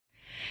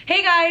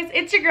Hey guys,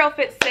 it's your girl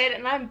FitSid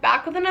and I'm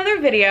back with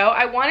another video.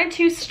 I wanted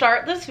to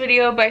start this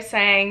video by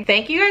saying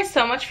thank you guys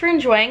so much for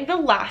enjoying the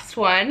last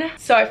one.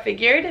 So I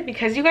figured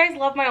because you guys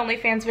love my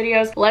OnlyFans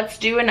videos, let's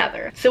do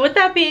another. So with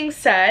that being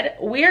said,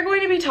 we are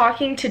going to be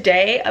talking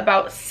today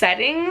about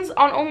settings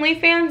on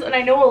OnlyFans, and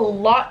I know a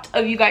lot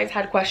of you guys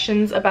had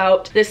questions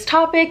about this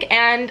topic,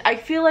 and I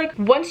feel like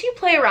once you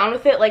play around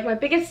with it, like my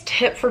biggest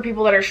tip for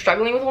people that are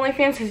struggling with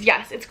OnlyFans is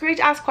yes, it's great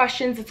to ask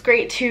questions, it's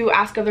great to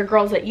ask other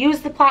girls that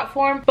use the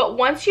platform, but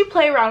once you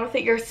play around with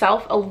it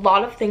yourself, a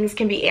lot of things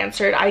can be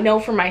answered. I know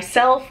for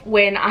myself,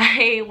 when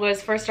I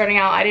was first starting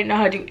out, I didn't know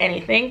how to do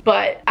anything,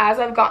 but as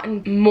I've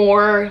gotten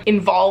more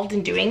involved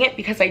in doing it,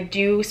 because I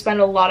do spend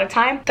a lot of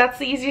time, that's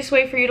the easiest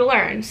way for you to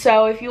learn.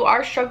 So if you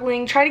are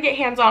struggling, try to get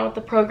hands-on with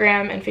the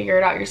program and figure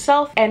it out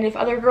yourself, and if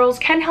other girls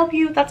can help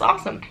you, that's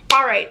awesome.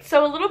 Alright,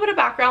 so a little bit of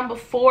background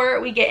before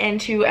we get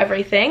into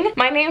everything.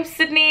 My name's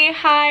Sydney.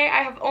 Hi,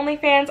 I have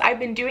OnlyFans. I've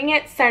been doing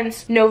it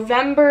since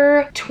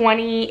November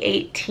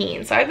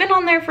 2018. So I've been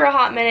on there for a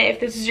hot minute. If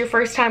this is your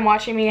first time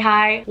watching me,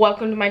 hi,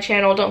 welcome to my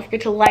channel. Don't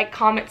forget to like,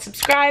 comment,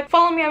 subscribe,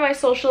 follow me on my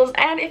socials,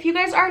 and if you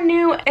guys are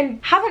new and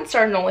haven't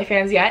started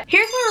OnlyFans yet,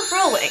 here's my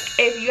referral link.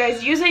 If you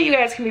guys use it, you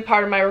guys can be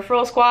part of my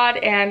referral squad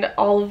and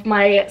all of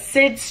my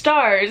Sid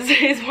stars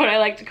is what I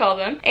like to call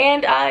them.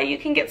 And you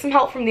can get some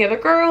help from the other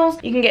girls,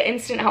 you can get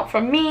instant help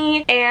from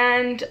me,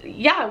 and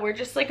yeah, we're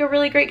just like a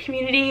really great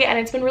community, and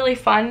it's been really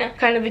fun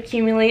kind of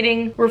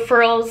accumulating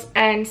referrals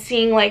and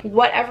seeing like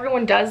what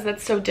everyone does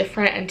that's so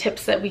different and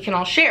tips that we can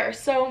all share.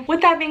 So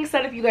with that being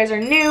said, if you guys are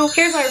new,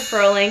 here's my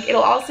referral link.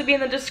 It'll also be in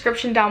the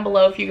description down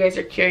below if you guys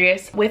are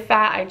curious. With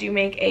that, I do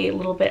make a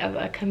little bit of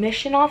a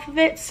commission off of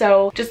it,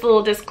 so just a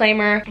little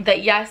disclaimer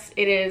that yes,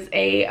 it is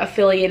a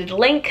affiliated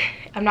link.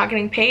 I'm not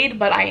getting paid,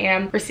 but I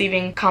am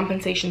receiving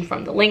compensation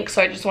from the link,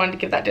 so I just wanted to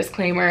give that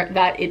disclaimer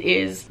that it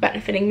is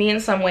benefiting me in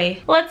some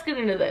way. Let's get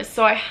into this.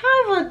 So I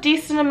have a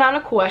decent amount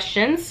of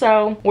questions,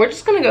 so we're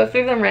just gonna go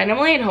through them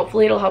randomly and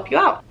hopefully it'll help you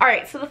out.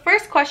 Alright, so the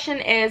first question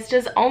is,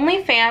 does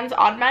OnlyFans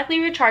automatically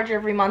recharge you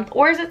every month,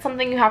 or is it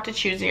something you have to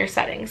choose in your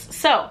settings?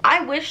 So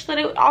I wish that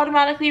it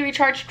automatically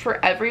recharged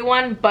for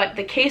everyone, but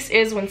the case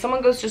is when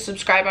someone goes to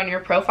subscribe on your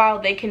profile,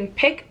 they can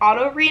pick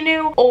auto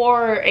renew,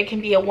 or it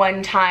can be a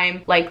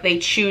one-time, like they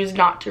choose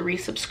not to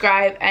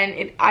resubscribe, and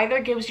it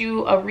either gives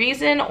you a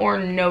reason or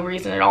no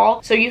reason at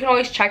all. So you can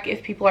always check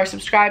if people are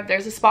subscribed.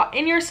 There's a spot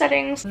in your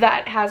settings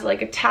that has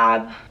like a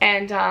tab,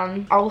 and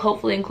I'll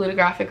hopefully include a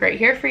graphic right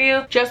here for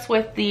you, just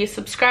with the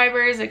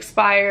subscribers,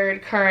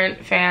 expired,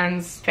 current,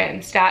 fans, fan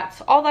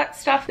stats, all that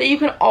stuff that you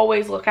can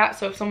always look at.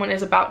 So if someone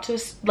is about to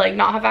like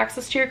not have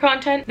access to your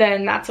content,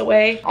 then that's a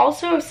way.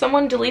 Also, if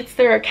someone deletes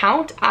their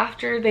account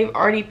after they've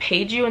already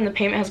paid you and the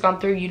payment has gone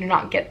through, you do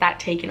not get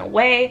that taken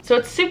away. So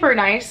it's super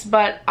nice,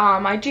 but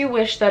I do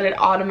wish that it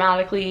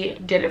automatically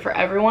did it for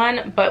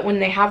everyone, but when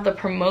they have the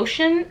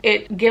promotion,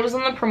 it gives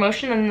them the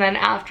promotion, and then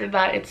after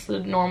that it's the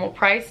normal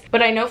price.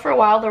 But I know for a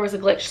while there was a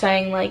glitch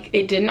saying like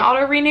it didn't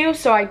auto renew,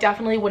 so I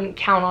definitely wouldn't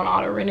count on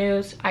auto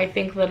renews. I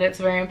think that it's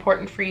very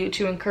important for you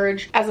to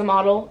encourage, as a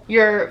model,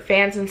 your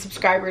fans and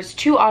subscribers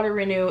to auto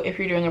renew if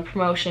you're doing a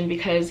promotion,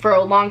 because for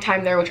a long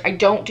time there, which I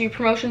don't do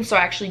promotions, so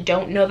I actually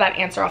don't know that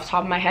answer off the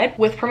top of my head.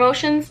 With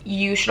promotions,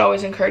 you should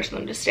always encourage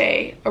them to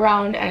stay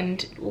around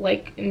and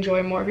like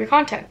enjoy more of your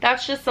content.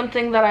 That's just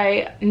something that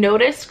I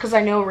noticed, because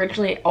I know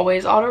originally it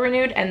always auto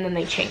renewed and then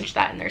they changed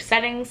that in their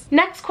settings.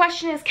 Next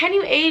question is, can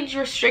you age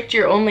restrict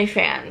your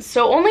OnlyFans?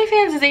 So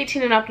OnlyFans is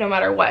 18 and up no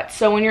matter what.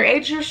 So when you're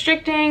age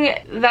restricting,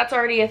 that's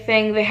already a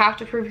thing. They have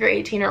to prove you're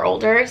 18 or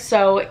older,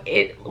 so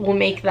it will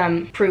make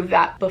them prove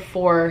that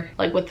before,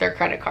 like with their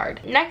credit card.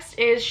 Next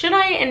is, should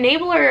I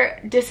enable or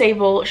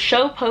disable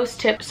show post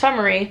tip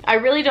summary? I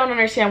really don't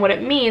understand what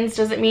it means.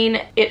 Does it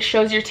mean it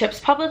shows your tips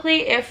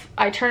publicly? If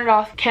I turn it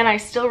off, can I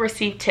still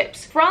receive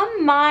tips?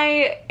 From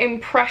my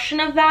impression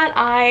of that,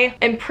 I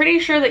am pretty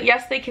sure that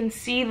yes, they can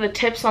see the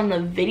tips on the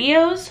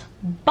videos,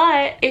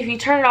 but if you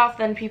turn it off,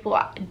 then people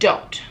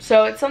don't.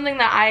 So it's something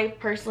that I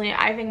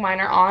think mine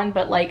are on,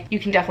 but like you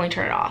can definitely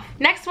turn it off.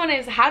 Next one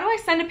is, how do I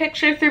send a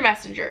picture through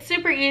Messenger?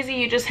 Super easy.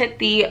 You just hit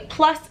the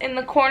plus in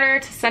the corner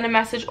to send a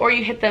message, or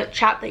you hit the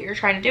chat that you're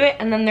trying to do it,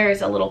 and then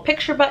there's a little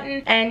picture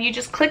button, and you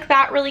just click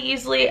that really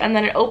easily, and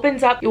then it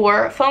opens up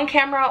your phone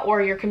camera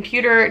or your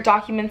computer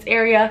documents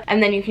area,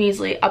 and then you can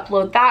easily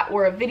upload that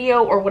or a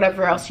video or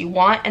whatever else you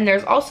want. And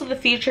there's also the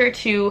feature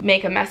to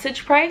make a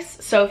message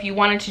price. So if you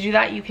wanted to do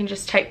that, you can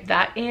just type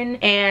that in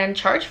and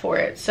charge for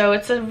it. So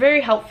it's a very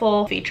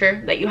helpful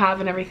feature that you have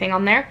and everything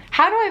on there.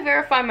 How do I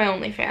verify my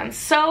OnlyFans?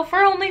 So for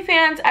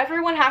OnlyFans,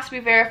 everyone has to be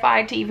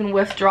verified to even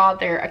withdraw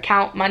their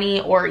account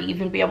money or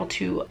even be able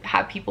to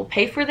have people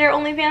pay for their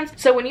OnlyFans.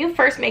 So when you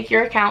first make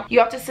your account, you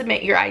have to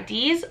submit your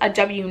IDs, a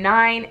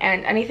W-9,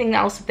 and anything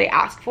else that they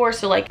ask for.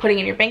 So like putting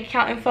in your bank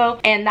account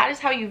info, and that is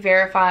how you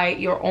verify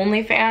your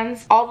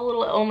OnlyFans. All the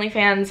little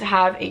OnlyFans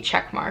have a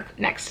check mark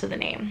next to the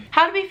name.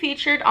 How to be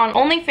featured on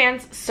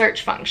OnlyFans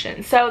search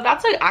function. So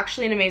that's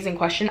actually an amazing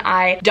question.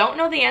 I don't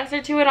know the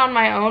answer to it on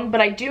my own,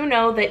 but I do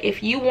know that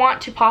if you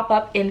want to pop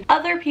up in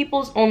other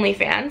people's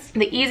OnlyFans,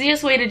 the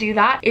easiest way to do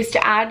that is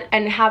to add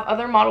and have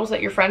other models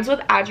that you're friends with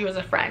add you as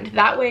a friend.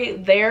 That way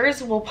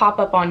theirs will pop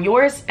up on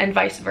yours and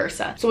vice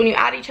versa. So when you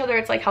add each other,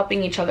 it's like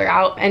helping each other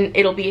out, and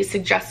it'll be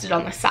suggested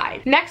on the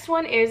side. Next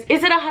one is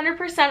it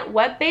 100%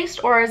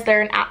 web-based, or is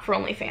there an app for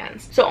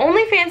OnlyFans? So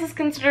OnlyFans is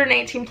considered an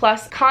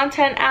 18+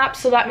 content app,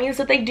 so that means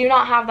that they do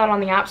not have that on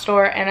the App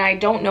Store, and I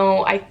don't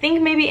know, I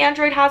think maybe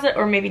Android has it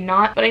or maybe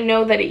not, but I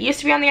know that it used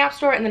to be on the App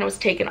Store and then it was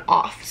taken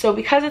off. So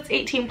because it's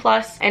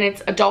 18+ and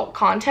it's adult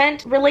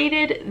content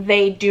related,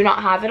 they do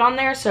not have it on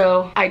there,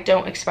 so I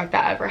don't expect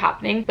that ever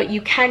happening. But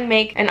you can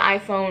make an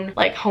iPhone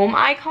like home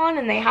icon,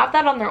 and they have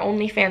that on their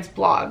OnlyFans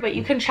blog, but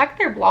you can check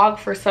their blog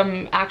for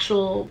some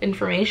actual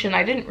information.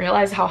 I didn't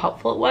realize how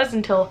helpful it was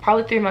until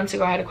probably 3 months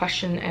ago. I had a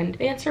question and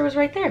the answer was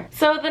right there.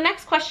 So the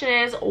next question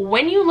is,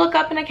 when you look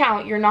up an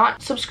account you're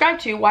not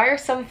subscribed to, why are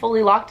some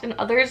fully locked and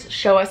others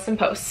show us some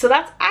posts? So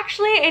that's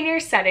actually in your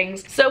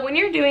settings. So when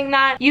you're doing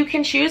that, you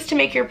can choose to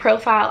make your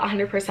profile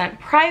 100%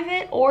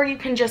 private, or you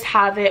can just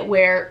have it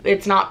where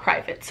it's not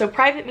private. So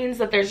private means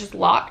that there's just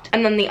locked,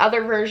 and then the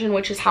other version,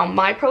 which is how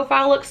my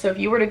profile looks, so if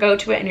you were to go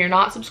to it and you're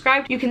not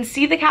subscribed, you can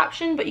see the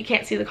caption but you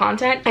can't see the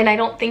content, and I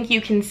don't think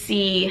you can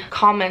see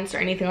comments or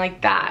anything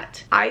like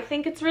that. I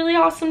think it's really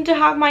awesome to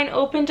have mine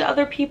open to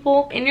other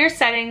people. In your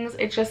settings,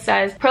 it just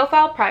says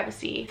profile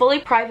privacy. Fully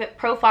private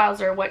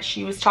profiles are what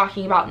she was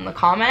talking about in the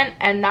comment,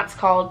 and that's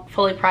called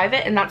fully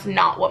private, and that's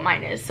not what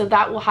mine is. So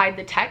that will hide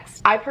the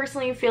text. I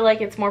personally feel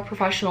like it's more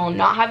professional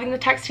not having the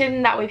text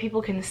hidden. That way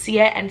people can see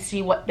it and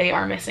see what they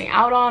are missing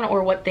out on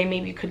or what they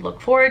maybe could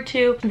look forward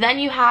to. Then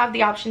you have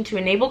the option to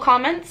enable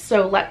comments,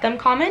 so let them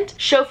comment.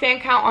 Show fan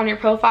count on your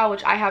profile,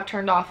 which I have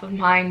turned off of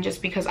mine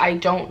just because I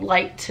don't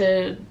like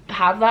to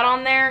have that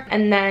on there.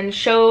 And then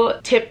show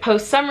tip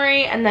post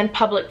summary, and then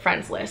public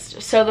friends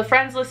list. So the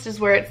friends list is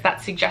where it's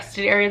that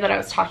suggested area that I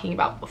was talking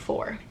about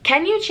before.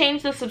 Can you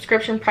change the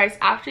subscription price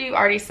after you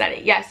already set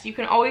it? Yes, you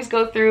can always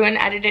go through and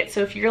edit it.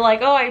 So if you're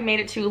like, oh, I made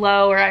it too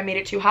low or I made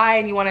it too high,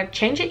 and you want to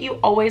change it, you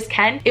always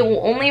can. It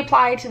will only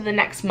apply to the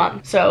next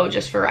month, so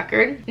just for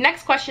record.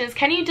 Next question is,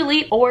 can you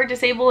delete or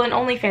disable an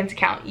OnlyFans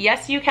account?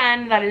 Yes, you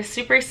can. That is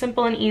super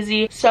simple and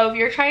easy. So if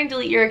you're trying to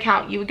delete your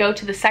account, you would go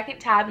to the second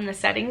tab in the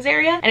settings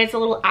area, and it's a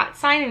little @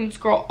 sign, and you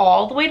scroll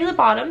all the way to the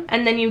bottom,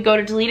 and then you go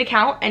to delete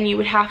account, and you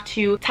would have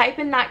to type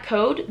in that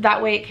code.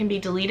 That way it can be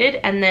deleted,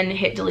 and then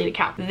hit delete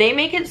account. They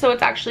make it so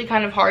it's actually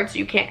kind of hard so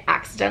you can't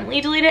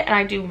accidentally delete it, and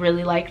I do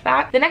really like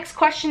that. The next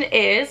question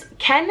is,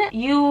 can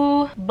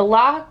you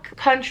block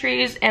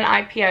countries and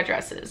IP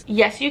addresses?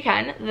 Yes, you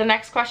can. The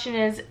next question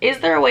is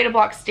there a way to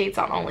block states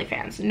on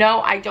OnlyFans?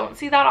 No, I don't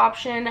see that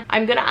option.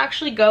 I'm gonna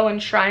actually go and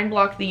try and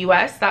block the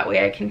US. That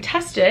way I can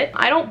test it.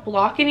 I don't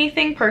block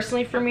anything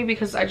personally for me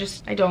because I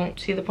don't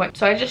see the point.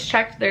 So I just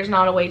checked, there's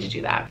not a way to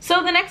do that.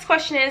 So the next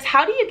question is,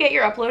 how do you get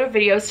your uploaded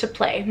videos to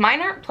play?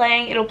 Mine aren't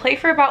playing. It'll play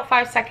for about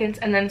 5 seconds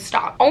and then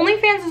stop.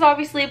 OnlyFans is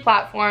obviously a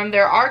platform.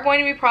 There are going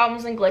to be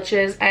problems and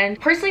glitches, and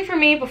personally for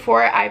me,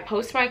 before I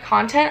post my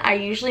content, I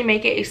usually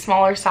make it a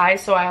smaller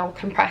size, so I'll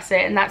compress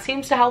it, and that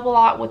seems to help a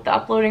lot with the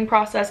uploading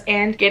process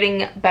and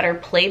getting better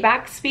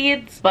playback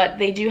speeds. But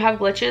they do have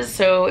glitches,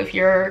 so if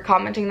you're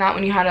commenting that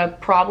when you had a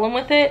problem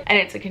with it and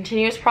it's a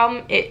continuous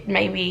problem, it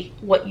may be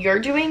what you're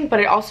doing, but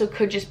it also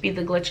could just be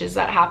the glitches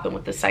that happen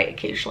with the site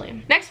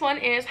occasionally. Next one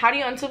is, how do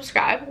you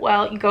unsubscribe?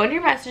 Well, you go into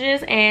your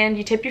messages and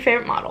you tip your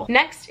favorite model.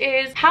 Next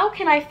is, how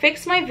can I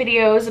fix my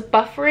videos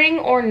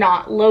buffering or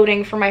not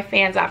loading for my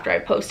fans after I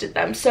posted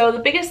them? So the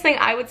biggest thing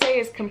I would say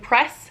is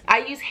compress.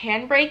 I use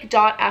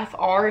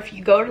handbrake.fr. If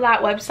you go to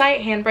that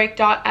website,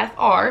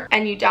 handbrake.fr,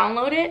 and you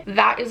download it,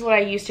 that is what I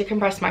use to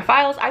compress my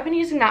files. I've been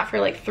using that for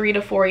like 3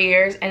 to 4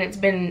 years, and it's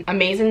been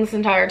amazing this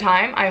entire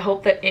time. I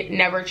hope that it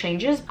never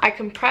changes. I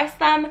compress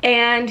them,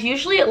 and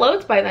usually it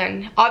loads by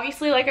then.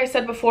 Obviously, like I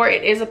said before,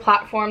 it is a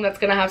platform that's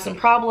gonna have some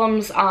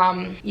problems.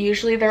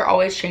 Usually they're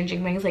always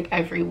changing things like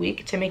every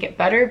week to make it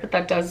better, but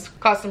that does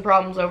cause some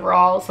problems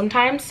overall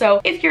sometimes.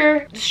 So if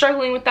you're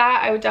struggling with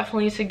that, I would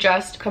definitely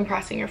suggest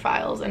compressing your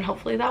files, and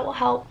hopefully that will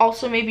help.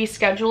 Also, maybe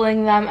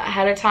scheduling them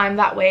ahead of time.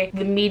 That way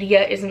the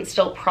media isn't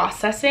still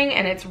processing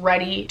and it's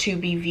ready to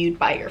be viewed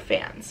by your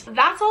fans.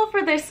 That's all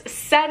for this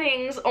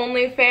settings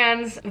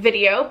OnlyFans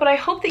video, but I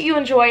hope that you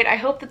enjoyed. I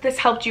hope that this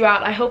helped you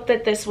out. I hope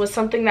that this was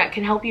something that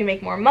can help you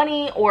make more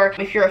money, or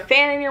if you're a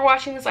fan and you're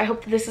watching this, I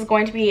hope that this is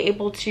going to be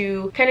able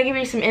to kind of give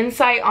you some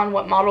insight on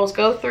what models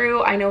go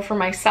through. I know for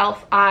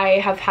myself, I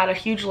have had a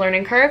huge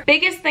learning curve.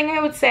 Biggest thing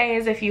I would say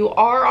is, if you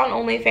are on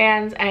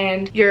OnlyFans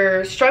and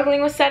you're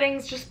struggling with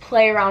settings, just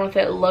play around with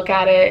it, look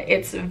at it.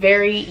 It's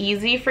very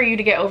easy for you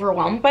to get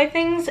overwhelmed by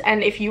things,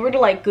 and if you were to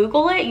like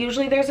Google it,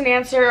 usually there's an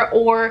answer,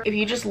 or if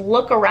you just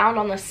look around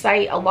on the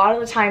site, a lot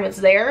of the time it's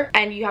there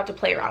and you have to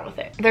play around with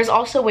it. There's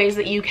also ways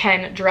that you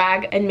can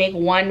drag and make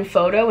one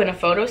photo in a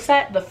photo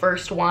set, the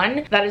first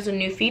one. That is a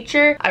new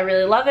feature. I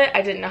really love it.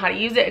 I didn't know how to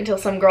use it until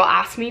some girl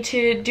asked me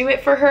to do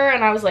it for her,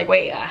 and I was like,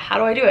 wait, how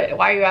do I do it?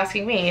 Why are you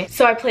asking me?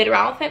 So I played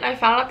around with it and I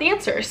found out the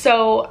answer.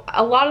 So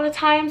a lot of the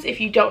times, if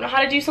you don't know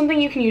how to do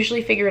something, you can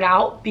usually figure it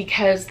out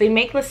because they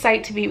make the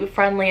site to be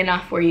friendly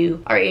enough where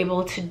you are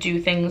able to do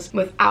things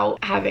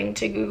without having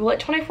to Google it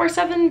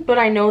 24/7, but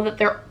I know that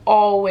they're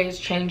always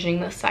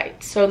changing the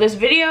site. So this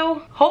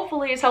video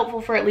hopefully is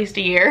helpful for at least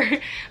a year.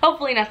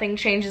 Hopefully nothing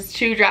changes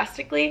too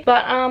drastically,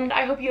 but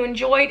I hope you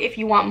enjoyed. If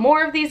you want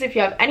more of these, if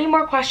you have any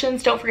more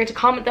questions, don't forget to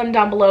comment them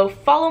down below.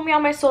 Follow me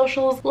on my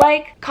socials,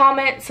 like,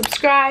 comment,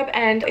 subscribe,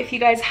 and if you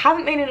guys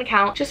haven't made an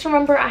account, just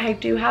remember I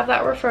do have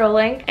that referral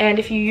link, and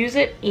if you use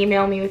it,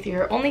 email me with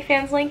your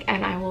OnlyFans link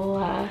and I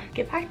will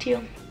get back to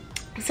you.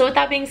 So with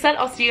that being said,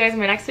 I'll see you guys in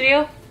my next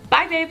video.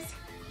 Bye, babes!